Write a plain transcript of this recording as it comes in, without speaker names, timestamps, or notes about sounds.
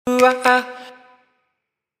In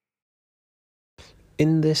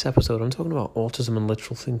this episode, I'm talking about autism and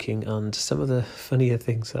literal thinking and some of the funnier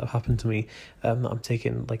things that have happened to me that I'm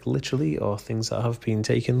taking literally, or things that have been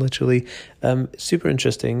taken literally. Super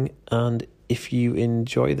interesting, and if you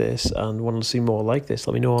enjoy this and want to see more like this,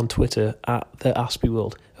 let me know on Twitter at the Aspie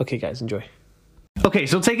World. Okay guys, enjoy. Okay,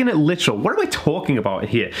 so taking it literal, what am I talking about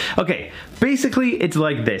here? Okay, basically it's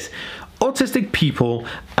like this. Autistic people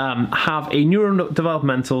have a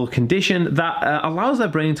neurodevelopmental condition that allows their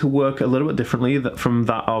brain to work a little bit differently from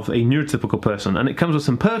that of a neurotypical person. And it comes with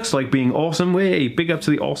some perks like being awesome. Hey, big up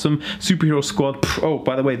to the awesome superhero squad. Oh,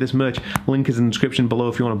 by the way, this merch link is in the description below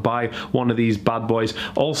if you want to buy one of these bad boys.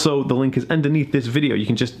 Also, the link is underneath this video. You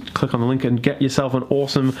can just click on the link and get yourself an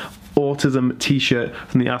awesome autism t-shirt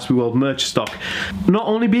from the Aspie World merch stock. Not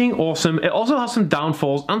only being awesome, it also has some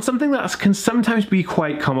downfalls and something that can sometimes be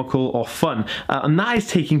quite comical or fun, and that is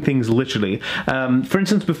taking things literally. For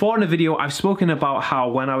instance, before in a video I've spoken about how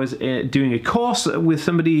when I was doing a course with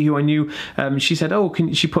somebody who I knew, she said, oh,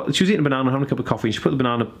 she was eating a banana, having a cup of coffee, and she put the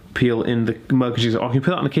banana peel in the mug, and she said, oh, can you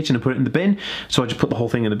put that in the kitchen and put it in the bin? So I just put the whole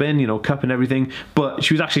thing in the bin, cup and everything. But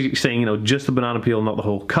she was actually saying, just the banana peel, not the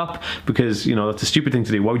whole cup, because that's a stupid thing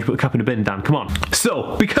to do. Why would you put the cup in the bin, Dan? Come on.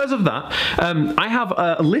 So because of that, I have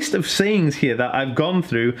a list of sayings here that I've gone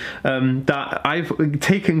through that I've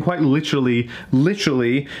taken quite literally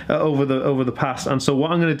over the past. And so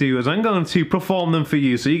what I'm going to do is I'm going to perform them for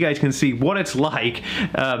you so you guys can see what it's like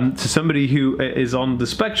to somebody who is on the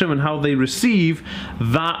spectrum and how they receive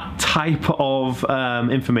that type of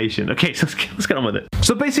information. Okay, so let's get on with it.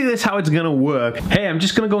 So basically this is how it's going to work. Hey, I'm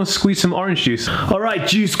just going to go and squeeze some orange juice. All right,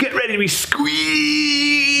 juice, get ready to be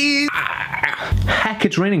squeezed. Heck,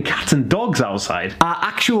 it's raining cats and dogs outside. Are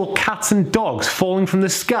actual cats and dogs falling from the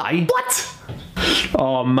sky? What?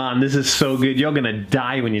 Oh man, this is so good. You're gonna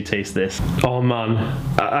die when you taste this. Oh man,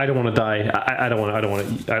 I don't want to die. I don't want to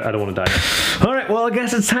die. All right, well, I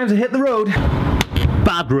guess it's time to hit the road.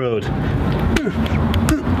 Bad road.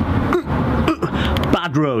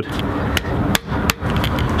 Bad road.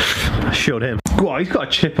 I showed him. Wow, he's got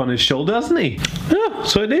a chip on his shoulder, hasn't he? Yeah,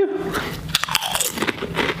 so I do.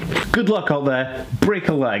 Good luck out there. Break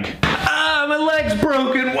a leg. Ah, my leg's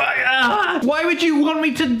broken. Why? Why would you want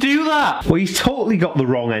me to do that? Well, he's totally got the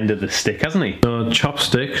wrong end of the stick, hasn't he?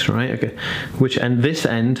 Chopsticks, right? Okay. Which end? This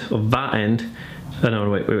end or that end? Oh no,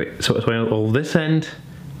 wait. So I hold this end.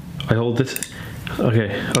 I hold this.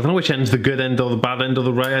 Okay, I don't know which end's the good end or the bad end or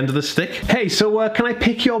the right end of the stick. Hey, so can I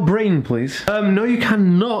pick your brain, please? No, you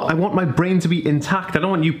cannot. I want my brain to be intact. I don't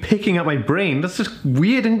want you picking at my brain. That's just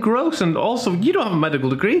weird and gross, and also, you don't have a medical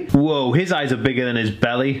degree. Whoa, his eyes are bigger than his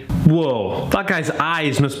belly. Whoa, that guy's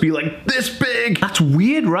eyes must be like this big. That's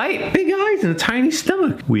weird, right? Big eyes and a tiny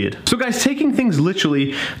stomach. Weird. So guys, taking things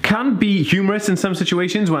literally can be humorous in some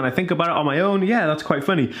situations. When I think about it on my own, yeah, that's quite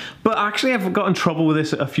funny. But actually, I've got in trouble with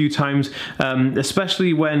this a few times,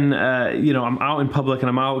 especially when I'm out in public and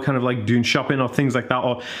I'm out kind of like doing shopping or things like that,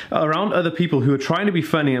 or around other people who are trying to be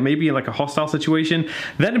funny and maybe in like a hostile situation.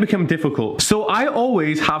 Then it becomes difficult. So I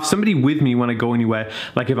always have somebody with me when I go anywhere,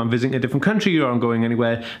 like if I'm visiting a different country or I'm going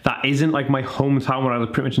anywhere that isn't like my hometown where I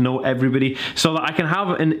pretty much know everybody, so that I can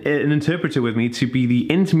have an interpreter with me to be the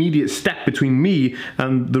intermediate step between me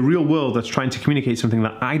and the real world that's trying to communicate something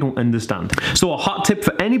that I don't understand. So a hot tip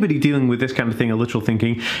for anybody dealing with this kind of thing, a literal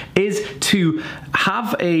thinking, is to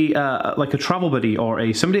have a like a travel buddy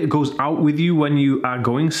or somebody that goes out with you when you are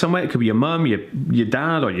going somewhere. It could be your mum, your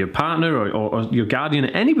dad, or your partner, or your guardian,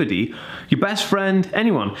 anybody, your best friend,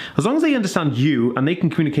 anyone. As long as they understand you and they can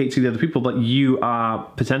communicate to the other people that you are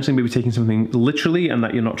potentially maybe taking something literally and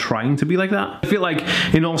that you're not trying to be like that. I feel like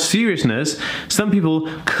in all seriousness, some people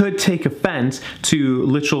could take offense to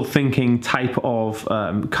literal thinking type of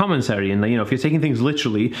commentary, and if you're taking things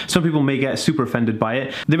literally, some people may get super offended by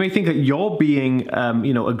it. They may think that you're being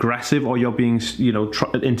aggressive, or you're being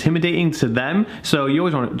intimidating to them. So you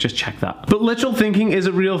always want to just check that. But literal thinking is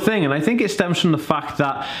a real thing, and I think it stems from the fact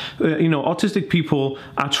that autistic people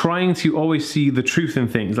are trying to always see the truth in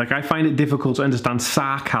things. Like, I find it difficult to understand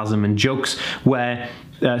sarcasm and jokes where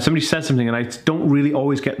somebody says something and I don't really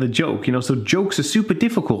always get the joke, so jokes are super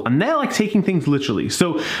difficult, and they're like taking things literally.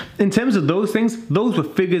 So in terms of those things, those were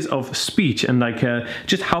figures of speech and like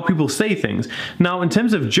just how people say things. Now in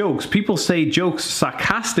terms of jokes, people say jokes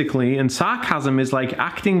sarcastically, and sarcasm is like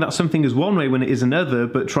acting that something is one way when it is another,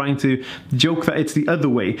 but trying to joke that it's the other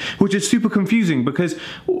way, which is super confusing, because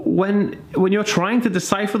when you're trying to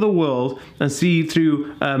decipher the world and see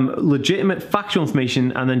through legitimate factual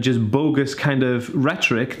information and then just bogus kind of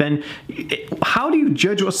rhetoric, then how do you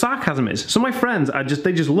judge what sarcasm is? So my friends,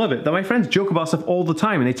 they just love it. That my friends joke about stuff all the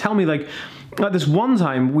time, and they tell me like, at this one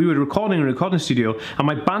time, we were recording in a recording studio, and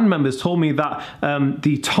my band members told me that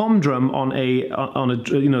the tom drum on a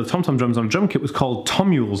the tom drums on a drum kit was called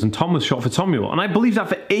tomules, and tom was short for tomule, and I believed that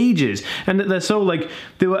for ages. And they're so like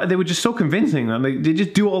they were just so convincing, and they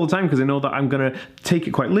just do it all the time because they know that I'm gonna take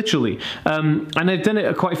it quite literally. And I've done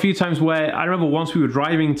it quite a few times where I remember once we were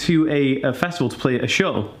driving to a festival to play a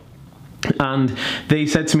show. And they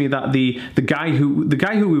said to me that the guy who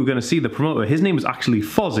we were going to see, the promoter, his name was actually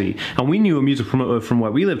Fozzy, and we knew a music promoter from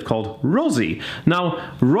where we lived called Rosie.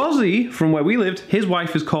 Now, Rosie, from where we lived, his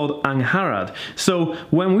wife is called Angharad. So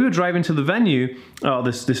when we were driving to the venue,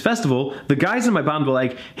 this festival, the guys in my band were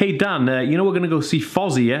like, "Hey Dan, you know we're going to go see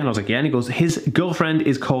Fozzy, yeah?" And I was like, "Yeah." And he goes, "His girlfriend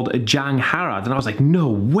is called Jang Harad." And I was like, "No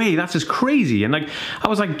way, that's just crazy." And like, I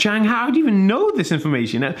was like, "Jang, how do you even know this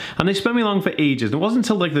information?" And they spent me along for ages. And it wasn't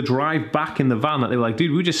until like the drive back in the van that they were like,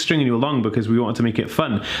 "Dude, we were just stringing you along because we wanted to make it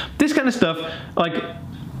fun." This kind of stuff, like,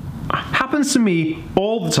 happens to me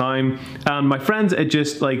all the time, and my friends are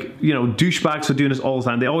just like, you know, douchebags for doing this all the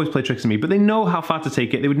time. They always play tricks on me, but they know how far to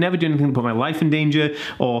take it. They would never do anything to put my life in danger,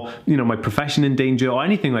 or, you know, my profession in danger, or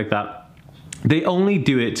anything like that. They only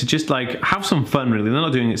do it to just like have some fun, really. They're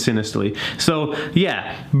not doing it sinisterly. So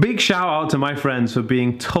yeah, big shout out to my friends for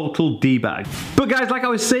being total D-bag. But guys, like I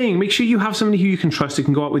was saying, make sure you have somebody who you can trust, who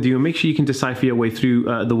can go out with you, and make sure you can decipher your way through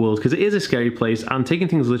the world, because it is a scary place, and taking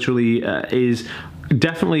things literally is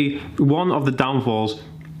definitely one of the downfalls.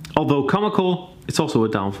 Although comical, it's also a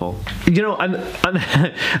downfall. You know,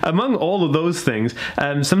 and among all of those things,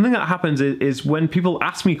 something that happens is when people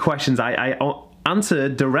ask me questions, I answer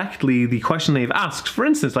directly the question they've asked. For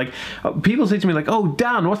instance, like, people say to me like, "Oh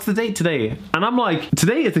Dan, what's the date today?" And I'm like,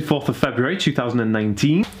 "Today is the 4th of February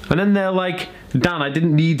 2019. And then they're like, "Dan, I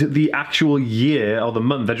didn't need the actual year or the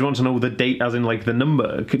month. I just want to know the date, as in like the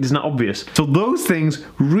number. Isn't that obvious?" So those things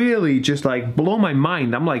really just like blow my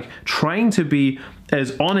mind. I'm like trying to be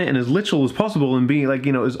as on it and as literal as possible, and being like,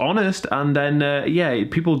 you know, as honest, and then yeah,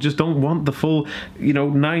 people just don't want the full, you know,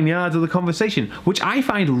 9 yards of the conversation, which I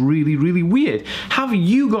find really, really weird. Have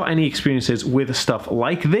you got any experiences with stuff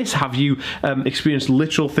like this? Have you experienced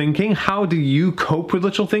literal thinking? How do you cope with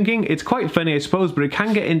literal thinking? It's quite funny, I suppose, but it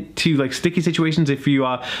can get into like sticky situations if you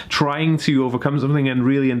are trying to overcome something and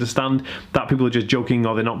really understand that people are just joking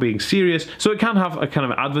or they're not being serious. So it can have a kind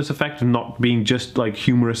of adverse effect of not being just like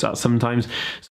humorous at sometimes.